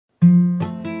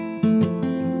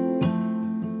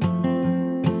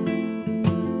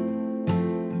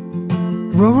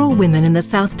Rural women in the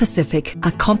South Pacific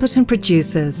are competent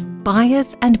producers,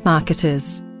 buyers and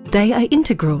marketers. They are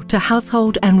integral to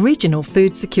household and regional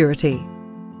food security.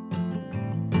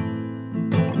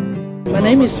 My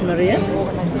name is Maria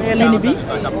Linibi.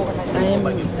 I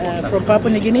am from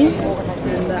Papua New Guinea,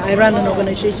 and I run an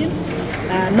organization,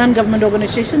 a non-government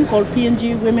organization called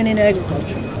PNG Women in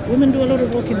Agriculture. Women do a lot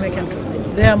of work in my country.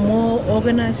 There are more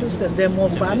organizers and there are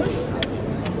more farmers.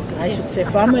 I should say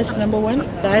farmers number one.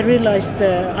 I realized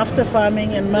after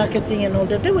farming and marketing and all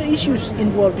that, there were issues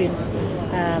involved in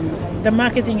the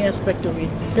marketing aspect of it,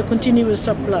 the continuous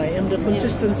supply and the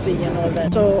consistency and all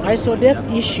that. So I saw that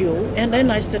issue, and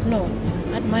then I said, no,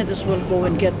 I might as well go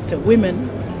and get women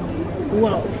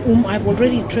whom I've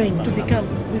already trained to become.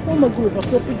 We form a group, a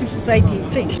cooperative society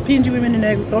thing. PNG Women in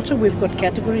Agriculture, we've got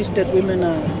categories that women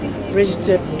are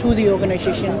registered to the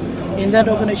organization. In that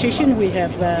organization, we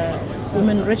have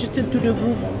women registered to the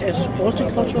group as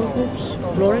horticultural groups,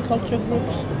 floriculture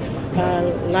groups,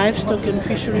 livestock and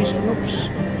fisheries groups,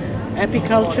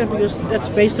 apiculture, because that's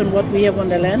based on what we have on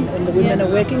the land and the women are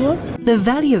working on. The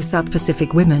value of South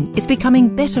Pacific women is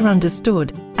becoming better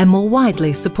understood and more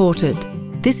widely supported.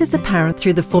 This is apparent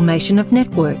through the formation of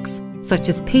networks such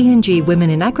as PNG Women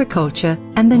in Agriculture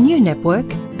and the new network,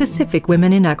 Pacific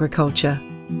Women in Agriculture.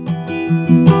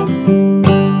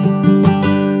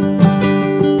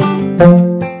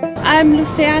 I'm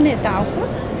Luciane Taufa.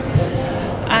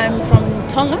 I'm from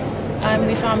Tonga. I'm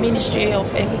with our Ministry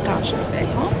of Agriculture back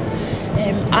home.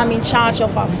 I'm in charge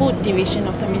of our food division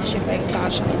of the Ministry of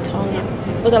Agriculture in Tonga.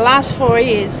 For the last 4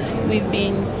 years, we've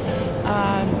been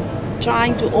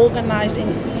trying to organize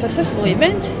a successful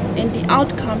event, and the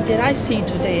outcome that I see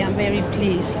today, I'm very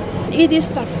pleased. It is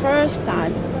the first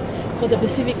time for the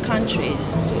Pacific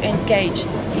countries to engage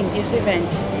in this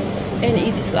event, and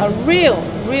it is a real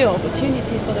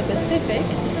opportunity for the Pacific.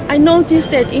 I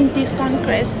noticed that in this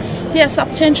Congress, there are a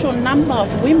substantial number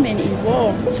of women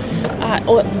involved,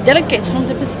 or delegates from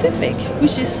the Pacific,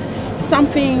 which is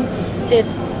something that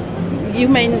you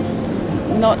may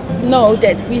not know,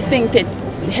 that we think that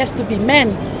it has to be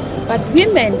men, but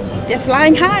women, they're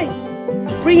flying high,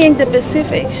 bringing the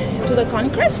Pacific to the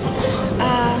Congress,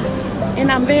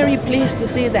 and I'm very pleased to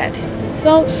see that.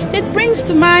 So it brings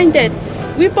to mind that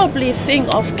we probably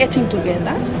think of getting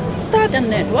together, start a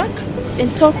network,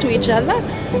 and talk to each other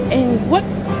and work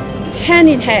hand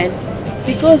in hand,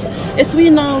 because as we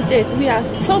know that we are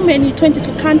so many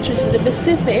 22 countries in the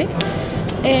Pacific,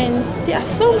 and there are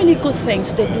so many good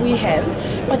things that we have,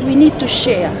 but we need to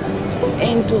share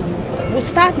and to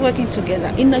start working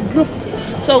together in a group.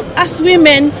 So as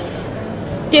women,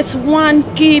 there's one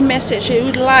key message I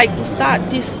would like to start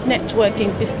this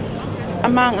networking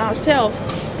among ourselves,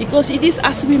 because it is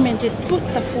us women that put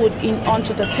the food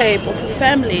onto the table for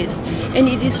families, and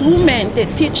it is women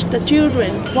that teach the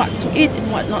children what to eat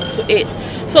and what not to eat.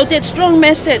 So that strong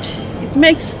message,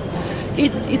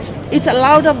 it's a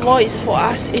louder voice for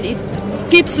us, and it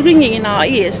keeps ringing in our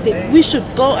ears that we should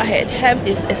go ahead, have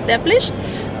this established,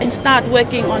 and start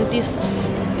working on this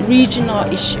regional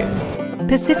issue.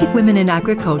 Pacific Women in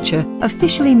Agriculture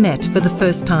officially met for the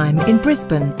first time in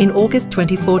Brisbane in August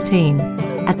 2014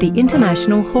 at the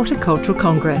International Horticultural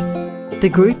Congress. The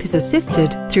group is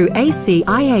assisted through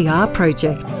ACIAR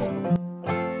projects.